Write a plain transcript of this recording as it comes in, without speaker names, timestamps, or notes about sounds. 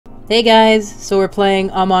Hey guys, so we're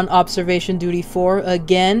playing I'm on Observation Duty 4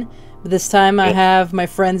 again, but this time I have my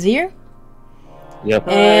friends here. Yep.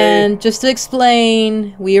 And just to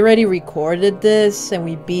explain, we already recorded this and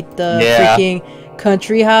we beat the freaking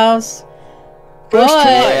country house.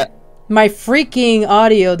 But my freaking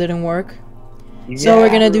audio didn't work. So we're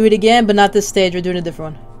gonna do it again, but not this stage, we're doing a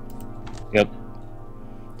different one. Yep.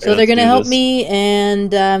 So they're gonna help me,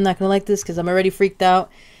 and I'm not gonna like this because I'm already freaked out.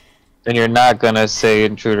 And you're not gonna say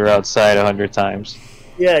intruder outside 100 times.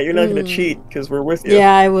 Yeah, you're not gonna cheat because we're with you.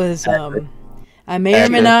 Yeah, I was. I may or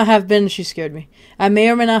may not have been. She scared me. I may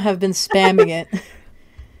or may not have been spamming it.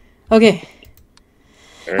 Okay.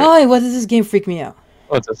 Oh, what does this game freak me out?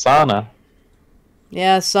 Oh, it's a sauna.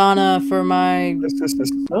 Yeah, sauna for my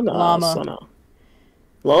llama.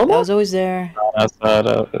 Llama? I was always there.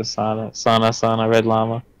 Sauna, red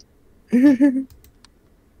llama.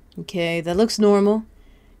 Okay, that looks normal.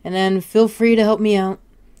 And then feel free to help me out.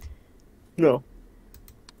 No.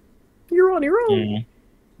 You're on your own. Mm.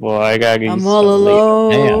 Well, I gotta get I'm all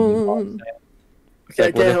alone. Okay,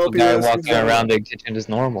 I can't help you. Guy walking around the kitchen is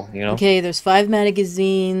normal, you know? Okay, there's 5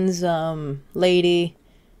 magazines, lady.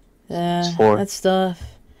 It's 4. That stuff.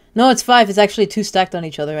 No, it's 5. It's actually 2 stacked on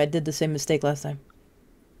each other. I did the same mistake last time.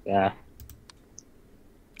 Yeah.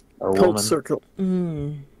 Or Cult woman. circle.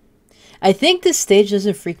 I think this stage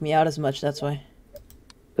doesn't freak me out as much, that's why.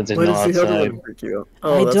 Why does the other one freak you out?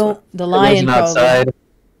 Oh, I don't. The lion probably. Outside.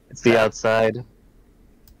 It's the outside.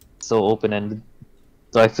 It's so open-ended.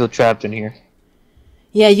 So I feel trapped in here.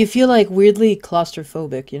 Yeah, you feel like weirdly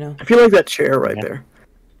claustrophobic, you know? I feel like that chair right there.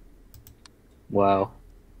 Wow.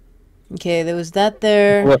 Okay, there was that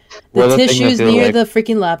there. The tissues near the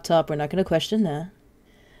freaking laptop. We're not going to question that.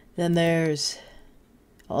 Then there's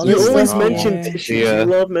all this stuff. You always mention here. tissues. You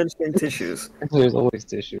love mentioning tissues. There's always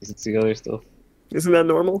tissues. It's the other stuff. Isn't that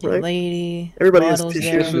normal, right? Lady. Everybody has tissues.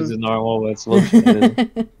 Tissues is normal, but it's lotion.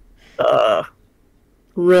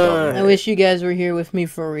 Right. I wish you guys were here with me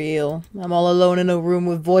for real. I'm all alone in a room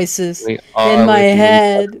with voices in my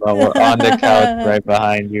head. We're on the couch right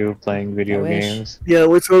behind you playing video games. Yeah,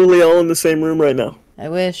 we're totally all in the same room right now. I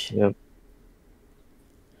wish. Yep.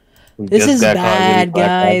 This is bad,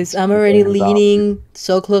 guys. I'm already leaning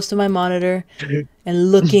so close to my monitor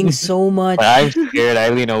and looking so much. I'm scared. I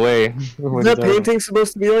lean away. Is that painting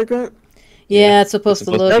supposed to be like that? Yeah, it's supposed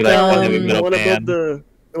to look. The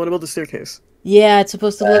one above the staircase. Yeah, it's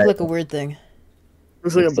supposed to look like a weird thing.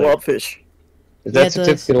 Looks like a blobfish. Is that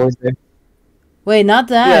certificate always there? Wait, not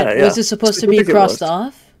that. Yeah. Was it supposed to be crossed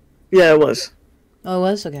off? Yeah, it was. Oh, it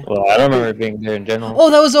was? Okay. Well, I don't remember it being there in general. Oh,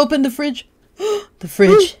 that was open, the fridge. The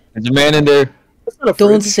fridge. There's a man in there.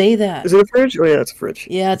 Don't say that. Is it a fridge? Oh, yeah, it's a fridge.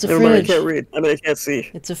 Yeah, it's a Never fridge. Mind, I can't read. I mean, I can't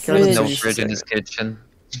see. It's a fridge. There's no fridge in his kitchen.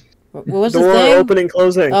 What was the Door thing? opening,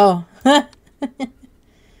 closing. Oh. Like,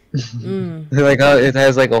 it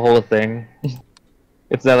has like a whole thing.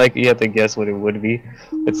 It's not like you have to guess what it would be.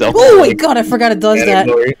 It's a whole, oh my god, I forgot it does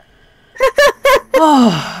category. that.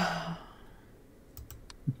 Oh.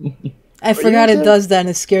 I forgot it does that and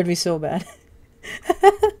it scared me so bad.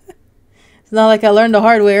 It's not like I learned the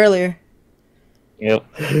hard way earlier. Yep.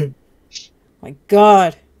 My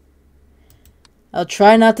god. I'll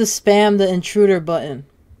try not to spam the intruder button.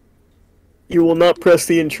 You will not press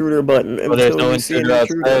the intruder button until there's no you see an intruder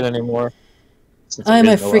intruder outside anymore. I'm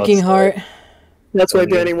my freaking heart. That's why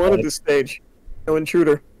Danny wanted this stage. No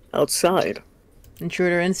intruder. Outside.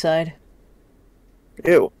 Intruder inside.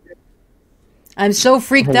 Ew. I'm so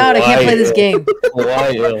freaked out, I can't play this game.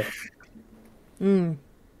 Why?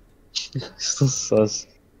 So sus.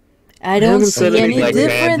 I don't see any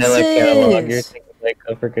differences. Like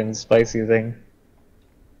a freaking spicy thing.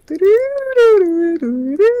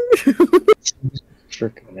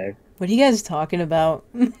 What are you guys talking about?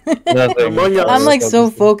 Nothing. I'm like so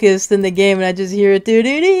focused in the game and I just hear it.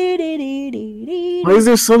 Why is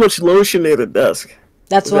there so much lotion near the desk?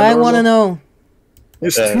 That's what I want to know.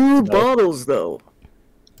 There's 2 bottles though.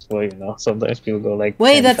 Well, you know, sometimes people go like.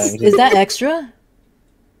 Wait, is that extra?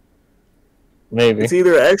 Maybe. It's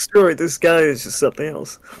either extra or this guy is just something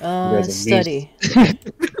else. Study.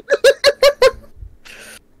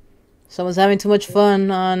 Someone's having too much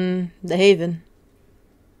fun on the Haven.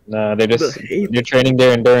 Nah, they're just. You're training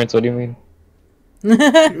their endurance. What do you mean?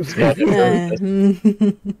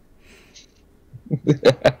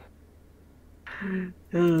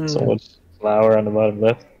 So much flour on the bottom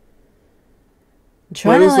left. I'm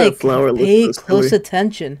trying to like pay close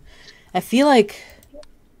attention. I feel like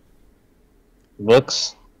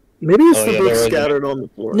books. Maybe it's the books scattered on the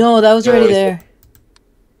floor. No, that was already there.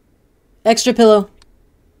 Extra pillow.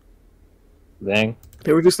 Dang.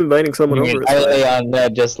 They were just inviting someone over. I lay on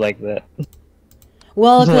that just like that.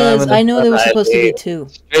 Well, because I know there was supposed to be 2.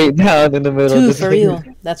 Straight down in the middle. 2 for real.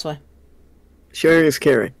 That's why. Sharing is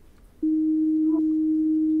caring.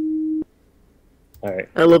 Alright.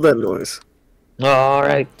 I love that noise.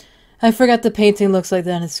 Alright. I forgot the painting looks like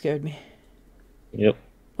that and it scared me. Yep.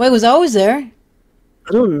 Wait, was that always there?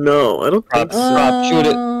 I don't know. I don't think so. Prop, shoot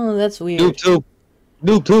it. Oh, that's weird.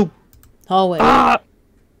 Noob tube. Hallway. Ah!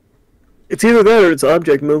 It's either that or it's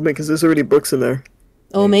object movement because there's already books in there.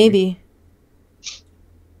 Oh, maybe.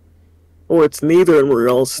 Or it's neither and we're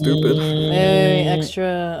all stupid. Very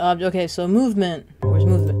extra object. Okay, so movement. Where's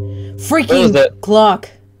movement? What was Freaking that? clock.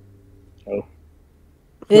 Oh.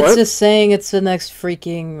 It's What? just saying it's the next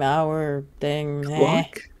freaking hour thing.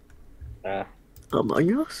 Clock? Ah.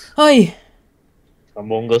 Among Us? Oi!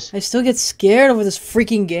 Among Us. I still get scared over this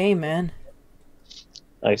freaking game, man.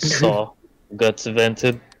 I saw guts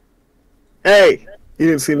vented. Hey! You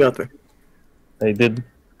didn't see nothing. I did.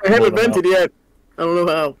 I haven't Well, vented yet. I don't know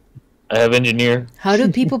how. I have engineer. How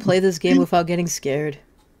do people play this game without getting scared?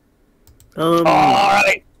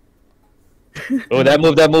 Alright. Oh, that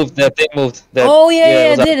moved. That thing moved. That, Oh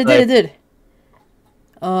yeah, it was it did.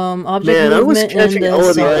 Object Man, I was movement catching and all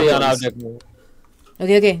of the then already on items. object move.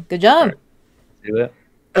 Okay, good job. Alright. See that?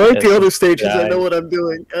 I like the Yes. other stages. I Yeah, know what I'm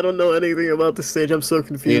doing. I don't know anything about the stage. I'm so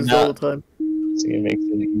confused not- all the time. So it makes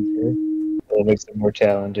it easier. It makes it more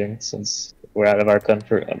challenging since we're out of our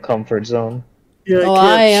comfort zone. Yeah, Oh,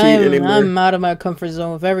 I can't cheat anymore. I'm out of my comfort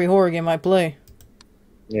zone with every horror game I play.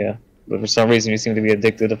 Yeah, but for some reason you seem to be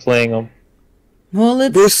addicted to playing them. Well,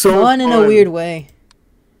 it's They're so fun in a fun. weird way.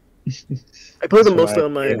 I play them That's mostly what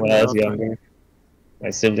on my. did when I was younger. My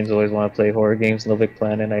siblings always want to play horror games, No Big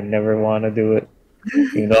Planet. I never want to do it.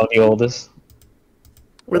 Even though I'm the oldest.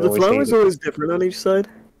 Were the Always flowers hated it. always different on each side?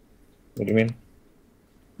 What do you mean?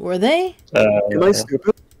 Were they? Am I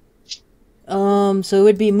stupid? So it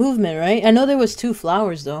would be movement, right? I know there was 2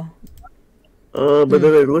 flowers though. But then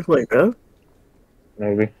they look like that.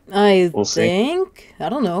 Maybe. I We'll see. think. I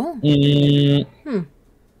don't know.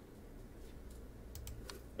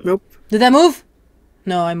 Nope. Did that move?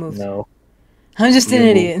 No, I moved. No. I'm just an You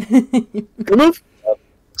idiot. Come on.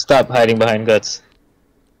 Stop hiding behind guts.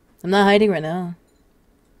 I'm not hiding right now.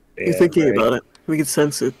 You're thinking about it. We can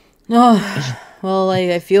sense it. Oh, well,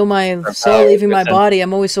 I feel my soul leaving my body.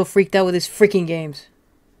 I'm always so freaked out with these freaking games.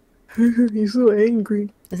 He's so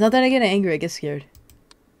angry. It's not that I get angry, I get scared.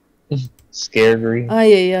 Scary.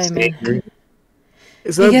 Ay, man. Scary.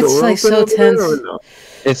 Is that gets, door like, open so over there tense. or no?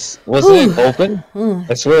 Wasn't it open? Mm.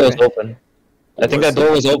 I swear it was open. I think that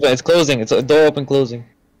door was open. It's closing. It's a door open, closing.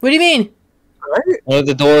 What do you mean? Right? One of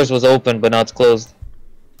the doors was open, but now it's closed.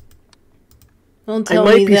 Don't I tell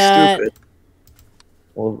might me be that. stupid.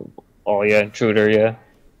 Well, oh yeah, intruder, yeah.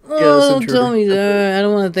 Oh, Yeah, it's don't tell me intruder. that. I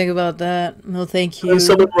don't want to think about that. No, thank you. And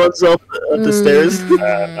someone runs up the stairs.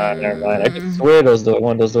 Never mind. I could swear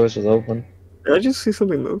one of those doors was open. Did I just see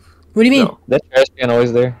something move? What do you mean? No. That trash can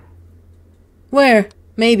always there. Where?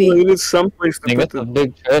 Maybe. Well, you need someplace I to think put that's a the...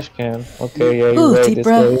 big trash can. Okay, yeah, you're Ooh, right. deep This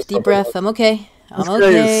guy breath, is deep breath. I'm okay. I'm This guy is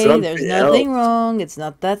okay. something There's nothing else. wrong. It's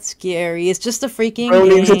not that scary. It's just a freaking Bro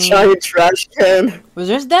needs a game. giant trash can. Was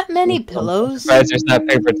there that many pillows? Surprised there's not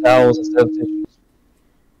paper towels instead of tissues.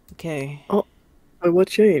 Okay. Wait, what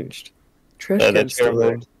changed? Trash That can's chair still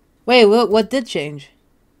there. moved. Wait, what did change?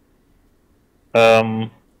 I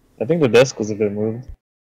think the desk was a bit moved.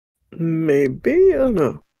 Maybe? I don't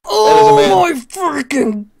know. Oh my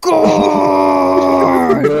freaking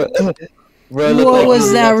god! What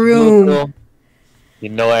was that room? You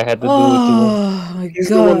know I had to do Oh my He's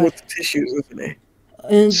the one god. with the tissues, isn't he?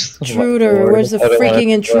 Intruder, Lord, where's the I don't wanna freaking think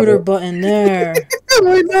intruder about it. button there?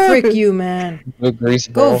 Right there. Frick you, man. it. The grease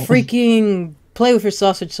Go ball. freaking play with your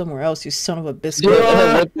sausage somewhere else, you son of a biscuit.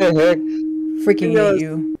 Yeah, what the heck? Freaking Yes. hate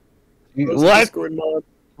you. What? Discord mod.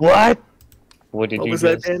 What? What did What you was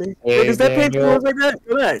that, just Danny? say, Wait, is that paint Daniel? close like that?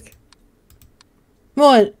 Go back.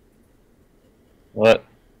 What? What?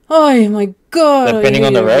 Oh my god. That I painting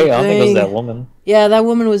on hate the right? I don't think it was everything. that woman. Yeah, that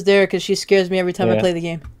woman was there because she scares me every time I Yeah. play the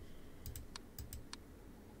game.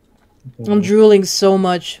 I'm drooling so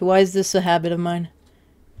much. Why is this a habit of mine?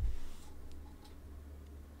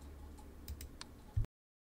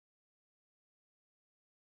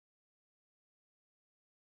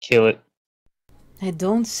 Kill it. I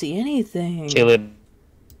don't see anything. Kill it.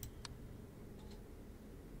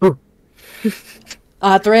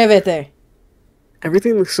 Atrévete.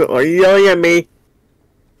 Everything looks so... Are you yelling at me?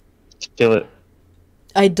 Kill it.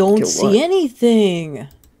 I don't Kill see what? anything. In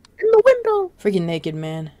the window. Freaking naked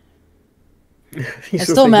man. He's I'm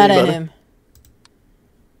so still mad thinking at about it. him.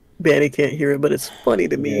 Danny can't hear it, but it's funny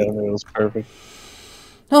to me. Yeah, it was perfect.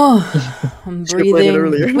 Oh, I'm Should've played it breathing.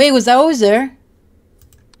 earlier. Wait, was that always there?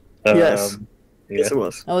 Yes. Yeah. Yes, it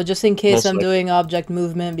was. Oh, just in case Most I'm likely. doing object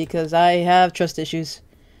movement because I have trust issues.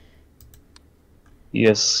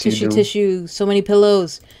 Yes, you Tissue, do. tissue, so many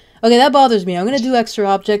pillows. Okay, that bothers me. I'm gonna do extra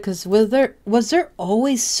object because was there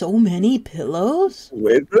always so many pillows?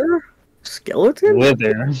 Wither? Skeleton?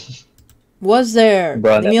 Wither. Was there?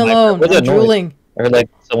 Bro, Leave me that might. alone. What's I'm that noise? drooling. I heard like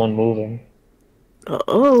someone moving.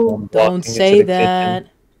 Uh-oh. Someone Don't walking into say the that.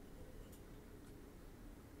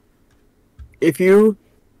 If you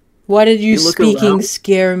Why did you look speaking around,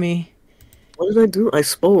 scare me? what did I do? I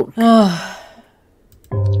spoke.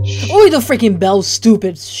 Oh, the freaking bell's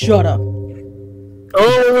stupid. Shut up.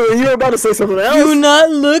 Oh, you were about to say something else? Do not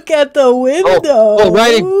look at the window. Oh,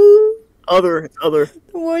 writing. Other.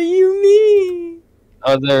 What do you mean?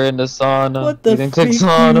 Oh, they're in the sauna. What the You didn't click freak do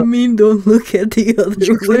you sauna. mean don't look at the You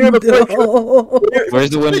other clear the window? Where's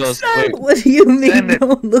the windows? Wait, What do you mean Send it.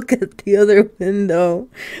 don't look at the other window?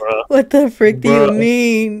 bruh. What the frick do you Bruh.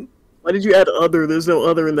 mean? Why did you add other? There's no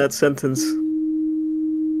other in that sentence.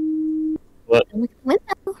 What?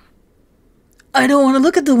 I don't want to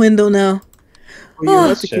look at the window now. Well, you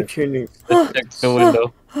have to Shit. keep changing. Let's check the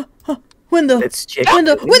window. Window. Let's check.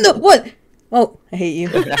 Window. What? Oh, I hate you.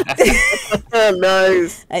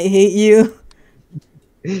 Nice. I hate you.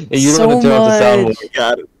 Hey, you don't So want to turn off much. the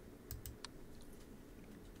Got it.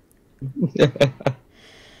 sound.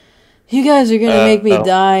 You guys are gonna make me no.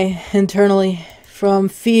 die internally from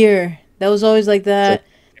fear. That was always like that.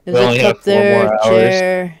 We There's only a have cup 4 there, more hours.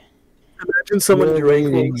 chair. Imagine someone drank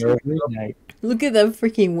Every what night. Look at that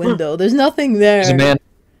freaking window. There's nothing There's a there. man.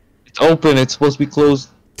 It's open. It's supposed to be closed.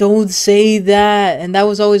 Don't say that. And that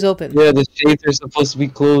was always open. Yeah, the shades are supposed to be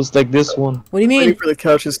closed, like this one. What do you waiting mean? for the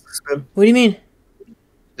couches to spin. What do you mean?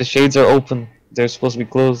 The shades are open. They're supposed to be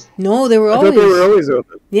closed. No, they were I thought always. they were always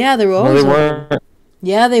open. Yeah, they were No, always they open. weren't.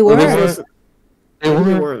 Yeah, they No, were. they weren't. They Maybe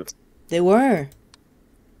they weren't. weren't. They were.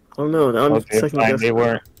 Oh no, now I'm Okay, second fine. guessing. They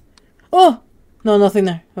weren't. Oh! No, nothing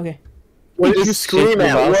there. Okay. What did you Just scream shake at?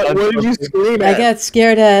 your mouse out What did you something. scream I at? got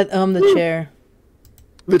scared at the chair.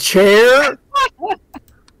 The chair?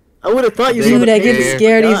 I would have thought you saw Dude, the I get painting.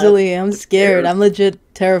 scared God. easily. I'm scared. Scared. I'm legit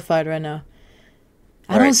terrified right now.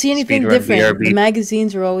 I don't Alright, see anything speedrun different. BRB. The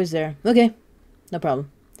magazines are always there. Okay. No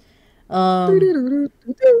problem.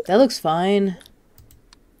 That looks fine.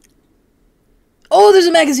 Oh, there's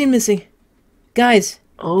a magazine missing. Guys.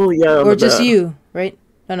 Oh yeah. on Or the just back. you, right?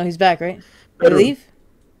 Oh no, he's back, right? Did he Bedroom. leave?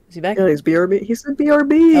 Is he back? Yeah, he's BRB. He said Oh,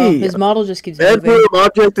 BRB. his model just keeps moving. Bedroom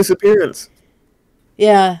object disappearance.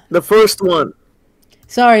 Yeah. The first one.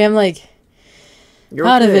 Sorry, I'm like, You're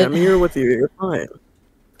Out of okay. it. I'm here with you. You're fine.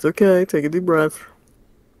 It's okay. Take a deep breath.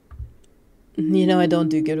 you know I don't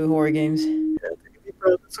do good with horror games. Yeah, take a deep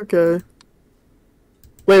breath. It's okay.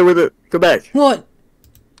 Wait, wait, wait. Go back. What?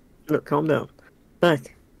 No, calm down.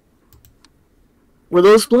 Back. Were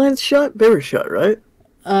those blinds shut? They were shut, right?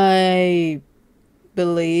 I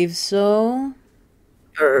believe so.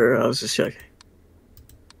 Or I was just checking.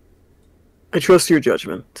 I trust your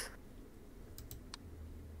judgment.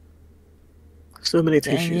 So many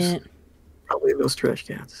Dang tissues. it. Probably in those trash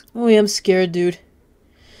cans. Oh yeah, I'm scared, dude.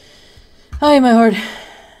 Hi, my heart.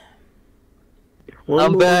 One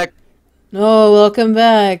I'm more. back. Oh, welcome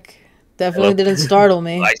back. Definitely Hello. didn't startle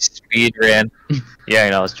me. I speed ran. Yeah, I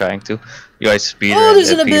know. I was trying to. You guys speed Oh, ran. there's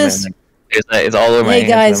an that demon. abyss. It's all over my Hey,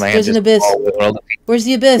 hands. guys, My there's hands an just abyss. all over all the people. Where's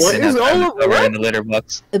the abyss? What? And is I'm all covered of- in the litter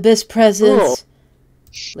box. Abyss presence.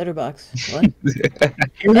 Oh. Litter box. What? You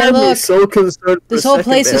Hey, had me look. so concerned. For This a whole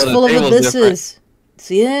second place is there. Well, the full of table's abysses.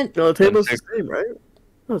 See it? No, the table's the same, right?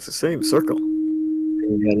 No, it's the same circle.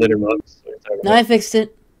 Yeah, litter box. No, I fixed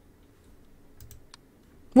it.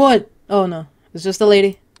 What? Oh no, it's just a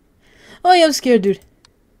lady. Oh yeah, I'm scared, dude.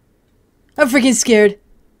 I'm freaking scared.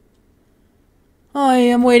 Oh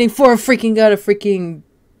yeah, I'm waiting for a freaking guy to freaking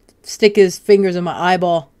stick his fingers in my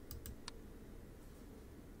eyeball.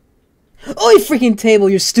 Oh, you freaking table,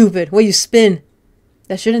 you're stupid. What, you spin?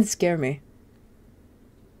 That shouldn't scare me.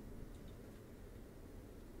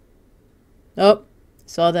 Oh,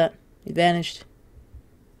 saw that. He vanished.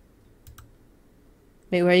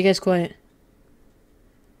 Wait, why are you guys quiet?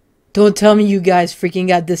 Don't tell me you guys freaking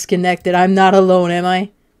got disconnected. I'm not alone, am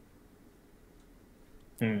I?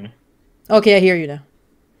 Okay, I hear you now.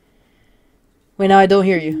 Wait, now I don't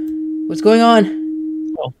hear you. What's going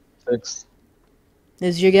on? Oh, fixed.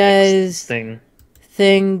 Is your guys' Thing.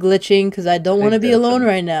 thing glitching? Because I don't want to be that's alone it.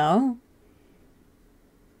 right now.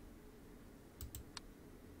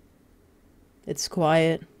 It's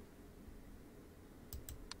quiet.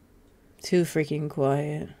 Too freaking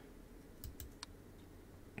quiet.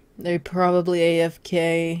 They're probably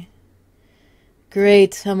AFK.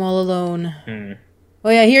 Great, I'm all alone. Oh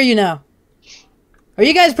yeah, I hear you now. Are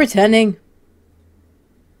you guys pretending?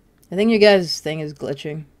 I think your guys' thing is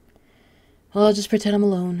glitching. Well, I'll just pretend I'm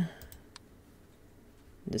alone.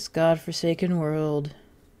 This godforsaken world.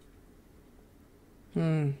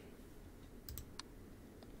 Give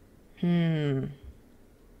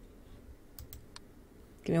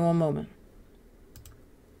me one moment.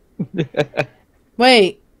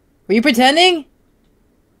 Wait, were you pretending?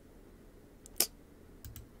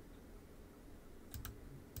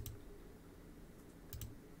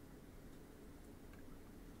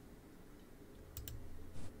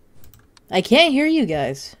 I can't hear you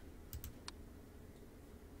guys.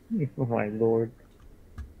 Oh my lord.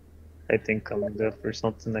 I think I'm deaf or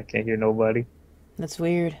something. I can't hear nobody. That's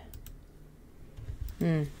weird.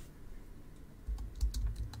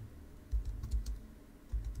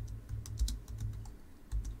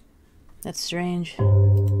 That's strange.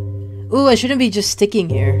 Ooh, I shouldn't be just sticking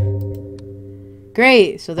here.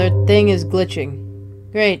 Great, so their thing is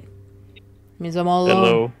glitching. Great. Means I'm all alone.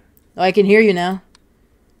 Hello. Oh, I can hear you now.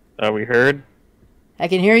 Are we heard? I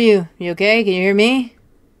can hear you. You okay? Can you hear me?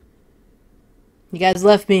 You guys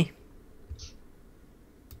left me.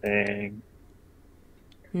 Dang.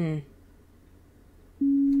 Ooh!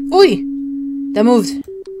 That moved.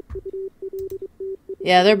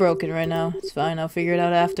 Yeah, they're broken right now. It's fine. I'll figure it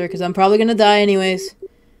out after, because I'm probably gonna die anyways.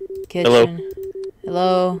 Kitchen.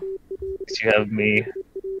 Hello. You have me.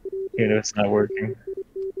 You know it's not working.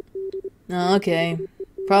 Oh, okay.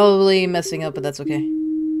 Probably messing up, but that's okay.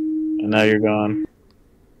 And now you're gone.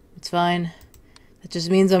 It's fine. That just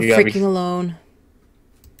means I'm You gotta be- freaking alone.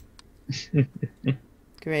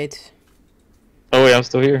 Great. Oh wait, I'm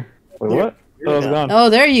still here. Wait, what? Oh, I was gone. Oh,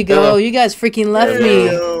 there you go. Hello. You guys freaking left There me. you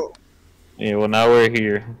go. Yeah, well now we're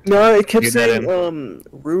here. No, it kept You got saying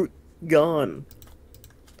route gone.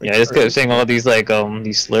 Yeah, I just kept saying all these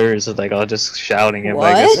these slurs, like all just shouting it.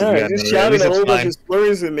 What? But I guess Yeah, you got just at shouted least a it's whole bunch fine. of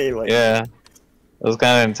slurs at me. Like, Yeah, it was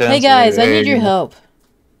kind of intense. Hey guys, I need your you know. help.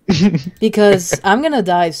 Because I'm gonna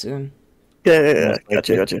die soon. yeah.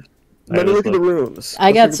 Gotcha. Let me look at the rooms. I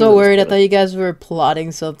Let's got look at so the rooms worried. I together. thought you guys were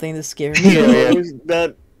plotting something to scare me. Yeah, No, it was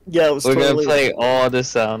that. Yeah, it was We're totally. gonna play all the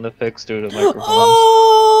sound effects through the microphones.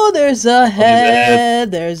 Oh, there's a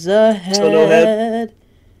head. There's a head. So no head?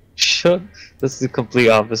 Shut. That's the complete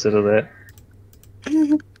opposite of that.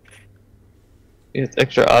 It's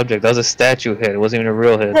extra object. That was a statue head. It wasn't even a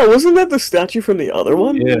real head. Yeah, wasn't that the statue from the other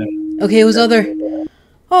one? Yeah. Okay, it was other.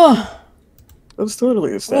 Oh, That was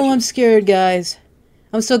totally the statue. I'm scared, guys.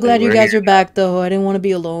 I'm so glad you we're guys here. are back, though. I didn't want to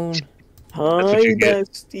be alone. Hi, what you get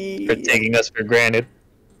bestie. for taking us for granted.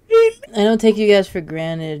 I don't take you guys for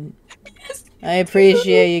granted. I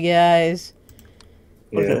appreciate you guys.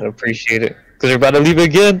 Yeah, Okay. I appreciate it. Because we're about to leave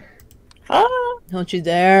again. Ah. Don't you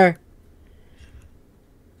dare.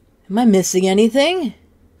 Am I missing anything?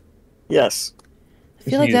 Yes. I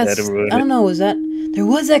feel like You had that's... to ruin I don't know, was that... There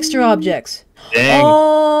was extra objects. Dang.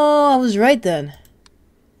 Oh, I was right then.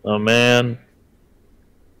 Oh man.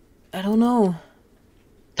 I don't know.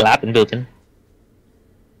 Clapping building.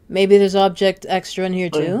 Maybe there's object extra in here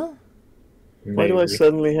too? Why do I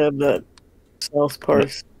suddenly have that South Park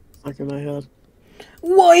stuck in my head?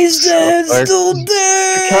 Why is the head South Park. still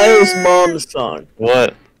there? Kyle's mom's song.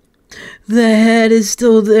 What? The head is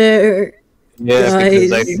still there. Yeah,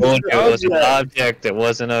 because I Guys. told you it was an object. It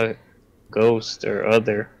wasn't a ghost or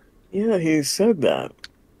other. Yeah, he said that.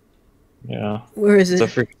 Yeah. Where is It's a it?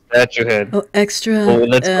 freaking statue head. Oh, extra. Oh,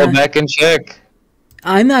 let's go back and check.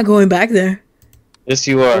 I'm not going back there. Yes,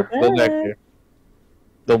 you are. Okay. Go back there.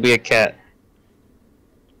 There'll be a cat.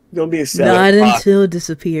 Gonna be a Not sad. until it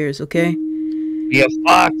disappears, okay? Be a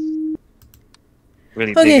fox.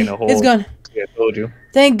 Really Okay, digging a hole. it's gone. Yeah, I told you.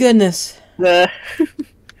 Thank goodness. Nah.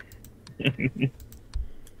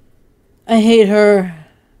 I hate her.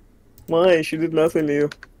 Why? She did nothing to you.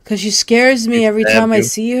 Because she scares me She every stabbed time I you.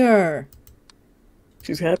 see her.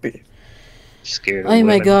 She's happy. Scared of Oh my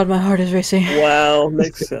women. god, my heart is racing. Wow,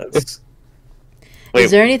 makes sense. Wait,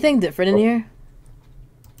 Is there anything different in here?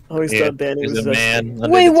 I always yeah, thought Danny there's was a that. man. under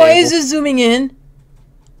Wait, the why table. is it zooming in?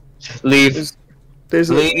 Leave. There's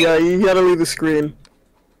a, Leave. yeah, you gotta leave the screen.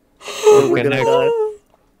 Or we're gonna die.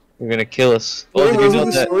 You're gonna kill us. Oh, Oh, did you was know it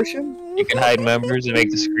that distortion? you can hide members and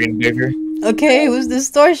make the screen bigger? Do Okay, it was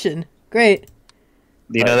distortion. Great.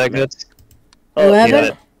 you know that, Guts? What Yeah,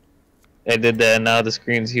 happened? I did that, and now the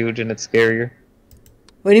screen's huge and it's scarier.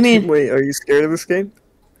 What do you mean? Wait, are you scared of this game?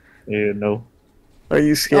 Yeah, no. Are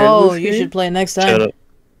you scared Oh, of this you game? should play it next Shut time. up.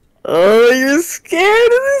 Oh, you're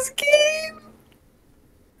scared of this game?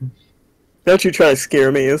 Don't you try to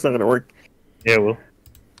scare me, it's not gonna work. Yeah, well.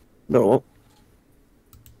 No, it won't.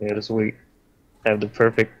 Yeah, just wait. Have the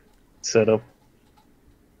perfect setup.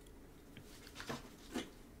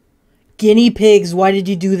 guinea pigs. Why did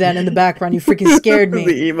you do that in the background? You freaking scared me.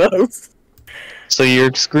 The emotes. So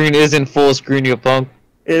your screen isn't full screen, you punk.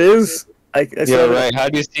 It is. Yeah, right. How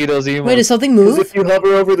do you see those emotes? Wait, did something move? Because if you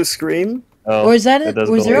hover over the screen... Or is that it?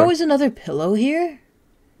 Or is there always another pillow here?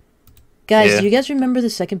 Guys, do you guys remember the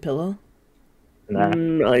second pillow?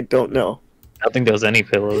 Nah. I don't know. I don't think there was any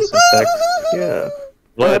pillows, in fact. Yeah.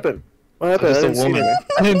 What happened? What happened? Just a woman.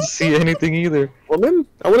 I didn't see anything either. Woman?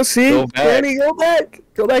 I want to see. Go back. Danny, go back.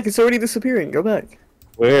 Go back. It's already disappearing. Go back.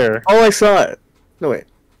 Where? Oh, I saw it. No, wait.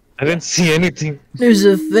 I didn't see anything. There's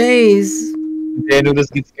a face. Daniel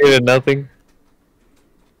just gets scared of nothing.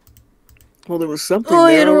 Well, there was something Oh,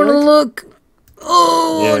 there, I don't want to right? look.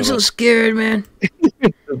 Oh, Yeah, I'm so scared, man.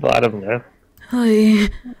 The bottom left. Oi,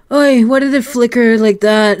 oi, why did it flicker like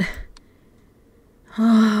that?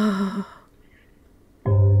 Oh.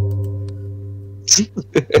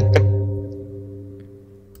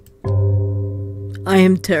 I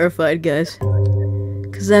am terrified, guys.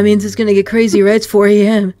 Because that means it's gonna get crazy, right? It's 4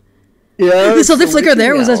 a.m. Yeah. Did something flicker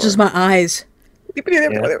there, or was that just my eyes?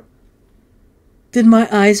 Yeah. Did my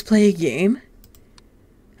eyes play a game?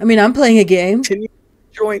 I mean, I'm playing a game.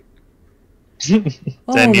 Joint. Oh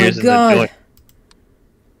my god.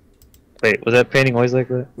 Wait, was that painting always like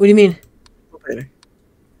that? What do you mean?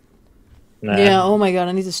 Nah. Yeah, oh my god,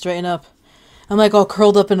 I need to straighten up. I'm like all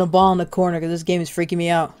curled up in a ball in the corner because this game is freaking me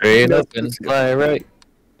out. Straighten up and fly right.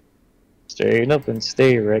 Straighten up and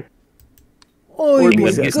stay right. Oh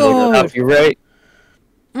my god. You right.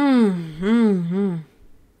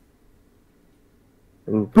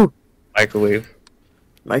 Ooh. Microwave.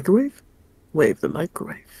 Microwave? Wave the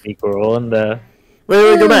microwave. Micro on the.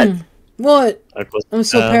 Wait, go back. What? I'm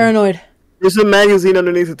so paranoid. There's a magazine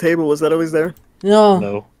underneath the table. Was that always there? No.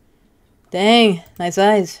 No. Dang, nice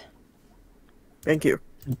eyes. Thank you.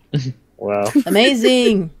 Wow.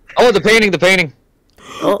 Amazing. Oh, the painting.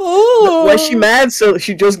 Oh. Why is she mad? So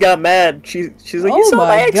she just got mad. She's like, you saw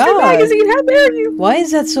my extra magazine. How dare you? Why is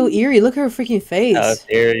that so eerie? Look at her freaking face. How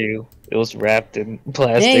dare you? It was wrapped in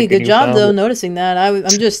plastic. Hey, good job though noticing that. I'm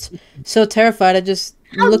just so terrified. I'm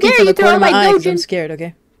looking for the corner of my eye because I'm scared.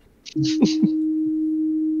 Okay.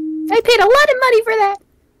 I paid a lot of money for that.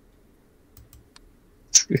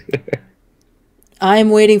 I'm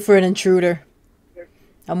waiting for an intruder.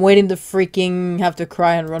 I'm waiting to freaking have to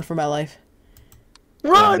cry and run for my life.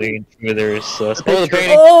 Run!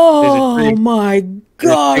 Oh my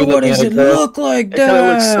god, what does it look like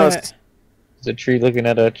that? There's a tree looking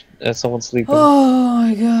at someone sleeping. Oh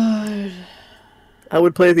my god. I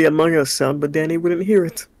would play the Among Us sound, but Danny wouldn't hear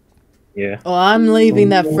it. Yeah. Well, I'm leaving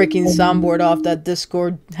that freaking soundboard off that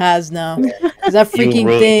Discord has now. Cause that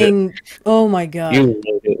freaking thing. Oh my god. You wrote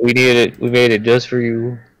it. We needed it. We made it just for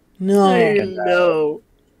you. No. No.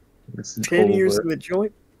 It's 10 years in the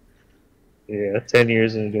joint? Yeah, 10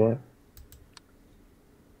 years in the joint.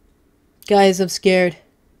 Guys, I'm scared.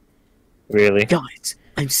 Really? Guys,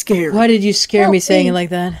 I'm scared. Why did you scare me saying it like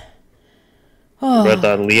that? Oh. I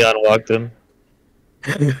thought Leon walked in.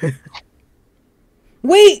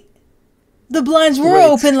 Wait! The blinds were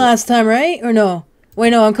open last time, right? Or no?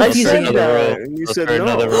 Wait, no, I'm confusing you. You said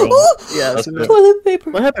no. Yeah, toilet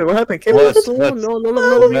paper. What happened? What happened? Came What? No.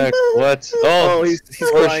 What? Oh, he's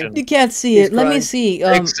crying. You can't see it. Let me see.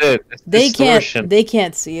 They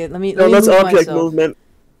can't see it. Let me. No, let me that's move object myself. movement.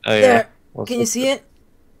 Oh, yeah. There. Can you see it?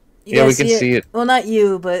 Yeah, we can see it. Well, not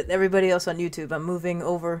you, but everybody else on YouTube. I'm moving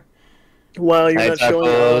over. Wow, you're not showing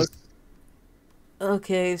us.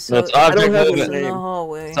 Okay, so it's object movement. in the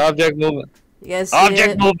hallway. It's object movement. You guys see Object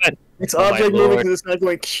it? movement. It's object movement because it's not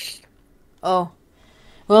going. Oh,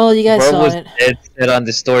 well, you guys saw it. Dead set on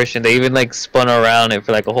distortion. They even like spun around it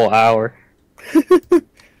for like a whole hour.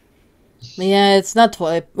 Yeah, it's not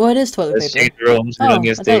toilet. Well, it is toilet paper. Change rooms. Oh, I thought it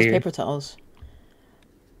was paper towels.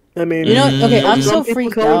 I mean, you know, okay, I'm so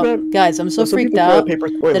freaked out, guys. I'm so freaked out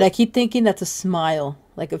that I keep thinking that's a smile,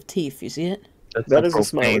 like of teeth. You see it? That is a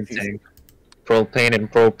smile. Propane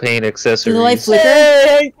and propane accessories. Did the light flicker?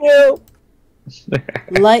 Thank you.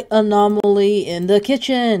 Light anomaly in the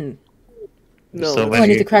kitchen. No, so I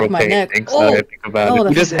need to crack my neck.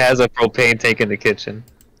 Who just has a propane tank in the kitchen?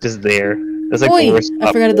 Just there. That's like the worst.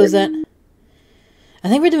 I forgot to do that. I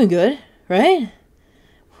think we're doing good, right?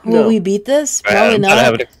 Will we beat this? Probably not.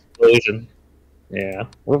 Have an explosion. Yeah,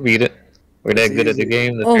 we'll beat it. We're that good at the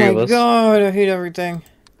game. The three of us. Oh my god, I hate everything.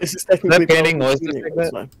 This is technically painting. Was this like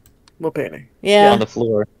that? What painting? Yeah. On the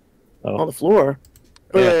floor. Oh. On the floor?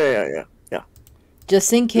 Oh, yeah.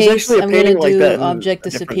 Just in case, I'm gonna do object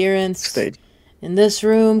disappearance in this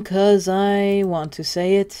room, because I want to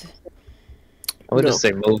say it. I would just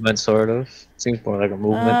say movement, sort of. Seems more like a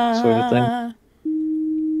movement sort of thing.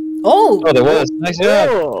 Oh! Oh, there was. Nice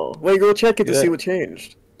job. Wait, go check it to Yeah. see what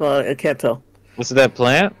changed. I can't tell. Was it that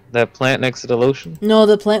plant? That plant next to the lotion? No,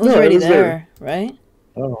 the plant was No, it already was there, right?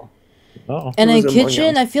 Oh. Oh. And It in was among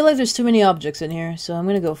kitchen, them. I feel like there's too many objects in here, so I'm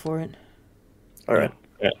gonna go for it. Alright.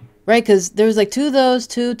 Yeah. Right, because there's like 2 of those,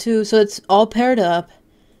 2, so it's all paired up.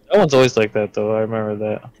 That one's always like that, though. I remember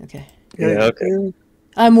that. Okay. Yeah, okay.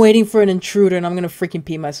 I'm waiting for an intruder, and I'm gonna freaking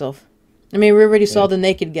pee myself. I mean, we already saw the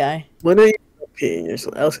naked guy. When are you peeing?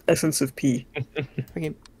 Your essence of pee.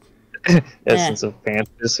 Freaking... Essence of pants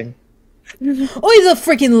pissing. Oh, he's a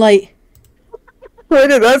freaking light! Why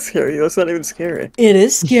did that scare you? That's not even scary. It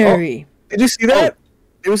is scary. Did you see that?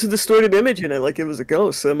 There was a distorted image in it, like it was a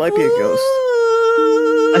ghost, so it might be a ghost.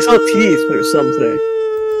 I saw teeth or something.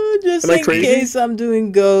 Just Am I in crazy? case I'm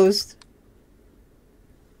doing ghost.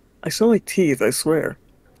 I saw like teeth, I swear.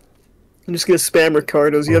 I'm just gonna spam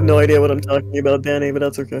Ricardo's. You have no idea what I'm talking about, Danny, but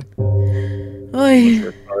that's okay. Oy.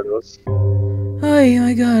 Carlos. Oh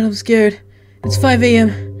my god, I'm scared. It's 5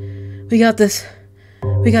 a.m. We got this.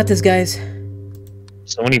 We got this, guys.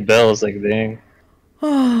 So many bells, like, dang.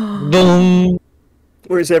 Oh. Boom!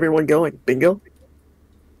 Where's everyone going? Bingo?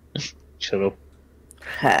 Shut up.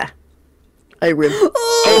 Ha. I win. Oh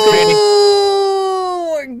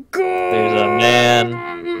my god! There's a man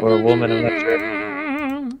or a woman, I'm not sure.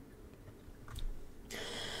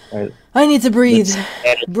 Alright. I need to breathe.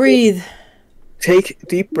 Breathe. Take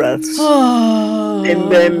deep breaths Oh.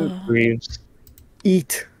 and then Breathes.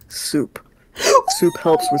 eat soup. Soup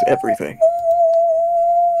helps with everything.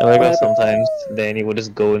 I like how sometimes Danny will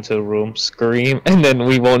just go into a room, scream, and then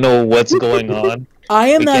we won't know what's going on. I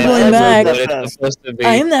am We not can't going remember back. what it's supposed to be.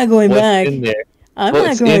 I am not going What's back. in there? I'm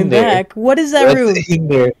What's not going in there? back. What is that room? What's in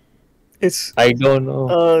there? It's I don't know.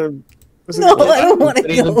 was it No, called- I don't want to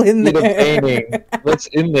Couldn't even go in see the there. painting. What's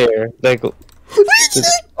in there? Like, oh,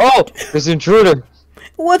 there's an intruder.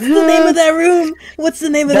 What's the name of that room? What's the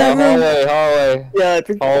name of that room? Hallway. Yeah, I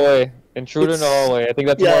think Hallway. Intruder in the hallway. I think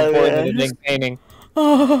that's more Yeah, important yeah. than the dang painting.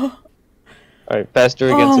 Oh, Alright, faster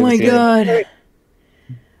against oh my it. god.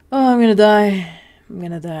 Oh, I'm gonna die. I'm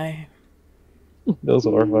gonna die. Those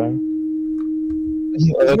are horrifying.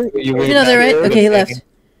 You You know they're right? Okay, he left.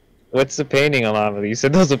 What's the painting, Alana? You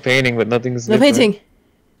said there was a painting, but nothing's No different. painting.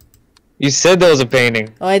 You said there was a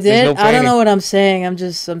painting. Oh, I There's did? no I don't painting. know what I'm saying. I'm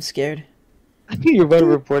scared. You're about to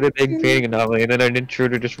report a big painting anomaly, and then an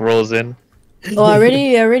intruder just rolls in. Oh, I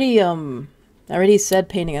already said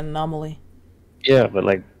painting anomaly. Yeah, but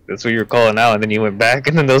like, that's what you were calling out, and then you went back,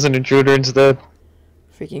 and then there was an intruder instead.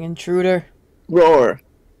 Freaking intruder. roar.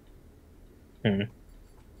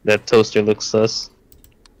 That toaster looks sus.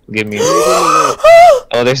 Give me.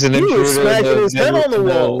 Oh, there's an He intruder was smacking his head on the in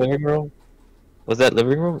wall. living room. Was that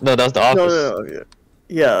living room? No, that was the office. No,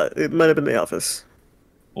 yeah, it might have been the office.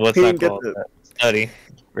 What's He that didn't get called? the- Study.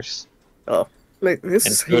 Like, this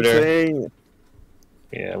is Intruder. insane.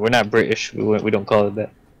 Yeah, we're not British. We don't call it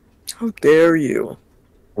that. How dare you?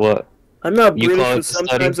 What? I'm not You British, call it but the study?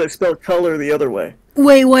 sometimes I spell color the other way.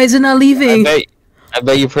 Wait, why is it not leaving? I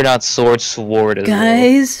bet you pronounce sword as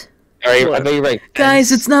Guys, well. Or I bet you write guys,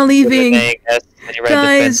 fence it's not with a leaving. dang S, and you write the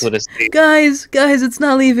Guys, fence with a C. guys, it's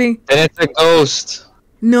not leaving. Then it's a ghost.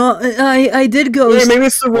 No, I did Yeah, ghost. maybe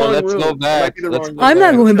it's the Well, wrong let's room. go It might back. be the Let's wrong go I'm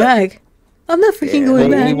not back. going back. I'm not freaking Yeah, going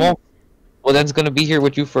Well, we back. won't. Well, then it's gonna be here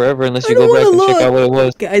with you forever unless I you don't go back wanna and check look. out what it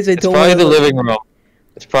was. Guys, I It's don't probably want the to. living room.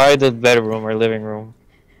 It's probably the bedroom or living room.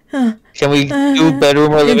 Huh. Can we do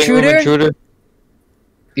bedroom or living Intruder? room? Intruder?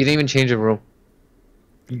 You didn't even change the room.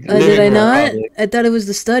 Did Living I room, not? probably. I thought it was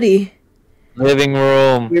the study. Living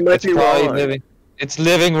room. We might It's be probably wrong. living. It's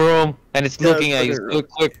living room, and it's Yeah, looking it's at you. living room. Look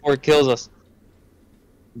quick before it kills us.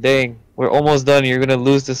 Dang, we're almost done. You're gonna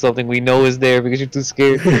lose to something we know is there because you're too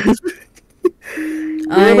scared. We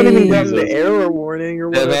haven't even gotten the Jesus. error warning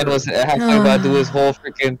or That whatever. man was halfway about to do his whole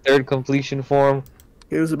freaking third completion form.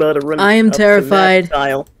 He was about to run. I am up the terrified. map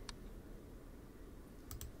tile.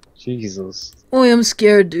 Jesus. Oh, I'm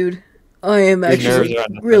scared, dude. I am Your actually nerves are on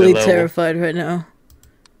another really level. terrified right now.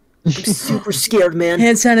 I'm super scared, man.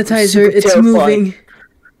 Hand sanitizer, Super it's terrified. moving.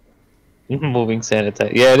 Moving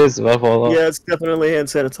sanitizer. Yeah, it is. My fault. Yeah, it's definitely hand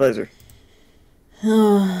sanitizer.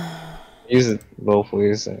 Use it both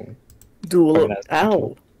ways. Dual. Or not.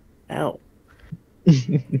 Ow. Ow.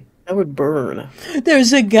 That would burn.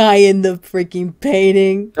 There's a guy in the freaking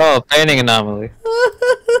painting. Oh, painting anomaly.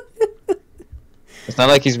 It's not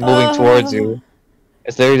like he's moving towards you.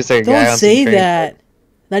 It's literally just like a guy Don't on say some train. that.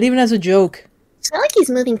 Not even as a joke. It's not like he's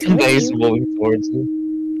moving Yeah, towards he's you. moving towards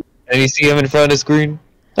you. And you see him in front of the screen.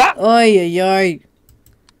 Oy, oy, oy.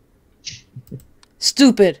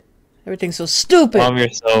 Stupid. Everything's so stupid. Calm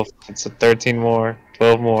yourself. It's a 13 more,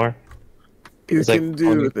 12 more. You It's like can do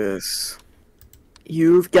funny. this.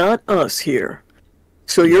 you've got us here.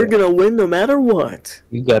 So you're gonna win no matter what.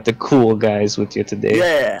 You got the cool guys with you today.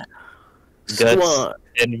 Yeah. Guts Squad.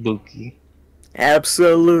 and Buki.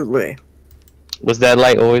 Absolutely. Was that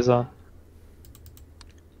light always on?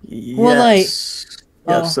 Yes. What light? Yes,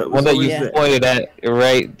 Oh. that One was that always you there. pointed at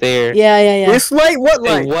right there. Yeah. This light? What Say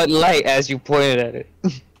light? what light as you pointed at it?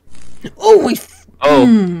 Oh, we.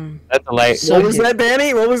 Oh, that's a light. So What was good. that,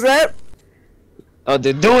 Danny? What was that? Oh,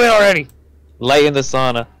 they're doing it already. Light in the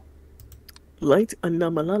sauna. Light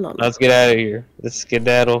anomalala. Let's get out of here. Let's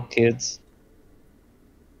skedaddle, kids.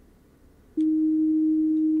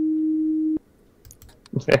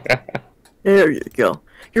 There you go.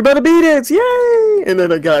 You're about to beat it! Yay! And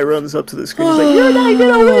then a guy runs up to the screen. He's like, "You're not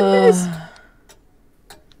gonna win this."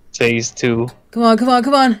 Phase 2. Come on.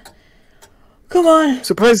 Come on.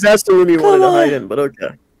 Surprised that's the room you wanted to hide in, but okay.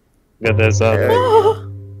 Got that sound. There you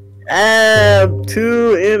go.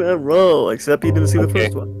 2 in a row, except you didn't see the Okay.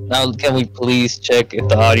 first one. Now, can we please check if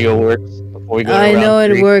the audio works before we go to I round know it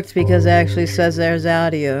 3? worked because it actually says there's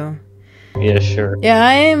audio. Yeah, sure. Yeah,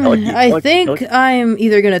 I Lucky. think I'm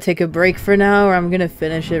either gonna take a break for now or I'm gonna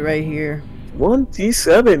finish it right here.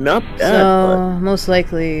 1d7, not bad. So most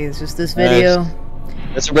likely it's just this video.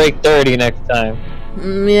 Let's break 30 next time.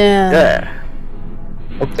 Yeah. Yeah.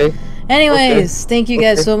 Okay. Anyways, thank you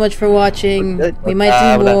guys so much for watching. Okay. We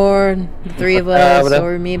might do more, the 3 of us,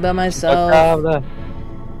 or me by myself. I got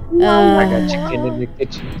Uh, chicken in the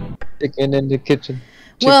kitchen. Chicken in the kitchen.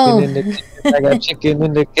 Chicken Well- in the kitchen. I got chicken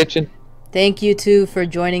in the kitchen. thank you two for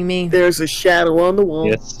joining me. There's a shadow on the wall.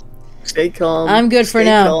 Yes. Stay calm. I'm good for Stay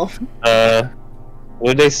now. calm.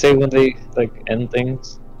 What do they say when they like end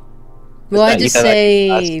things? Well, I Ethan, just I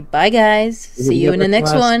say bye, guys. See you in the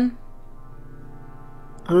next one.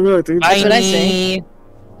 I don't know. I think That's what I say.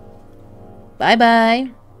 Bye bye.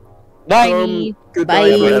 Bye. Goodbye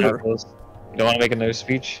Bye. forever. You don't want to make another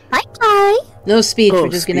speech? Bye-bye. No speech. Oh, We're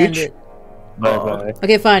just gonna end speech? it. Bye bye.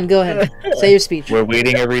 Okay, fine. Go ahead. Say your speech. We're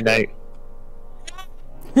waiting every night.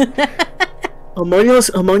 Among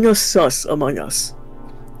us, sus. Among us.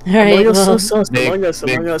 All right. Among us, Well, sus. Among us.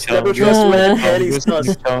 Never Chungus. trust red. Uh, Daddy's sus.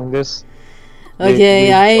 Chungus. okay.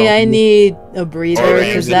 Big I Chungus. need a breather Alright,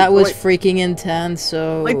 because good that was point. freaking intense.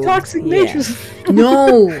 So Like toxic yeah. natures.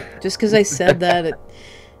 No, just because I said that.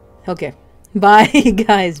 Okay. Bye,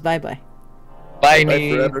 guys. Bye bye. Bye.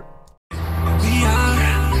 Bye forever.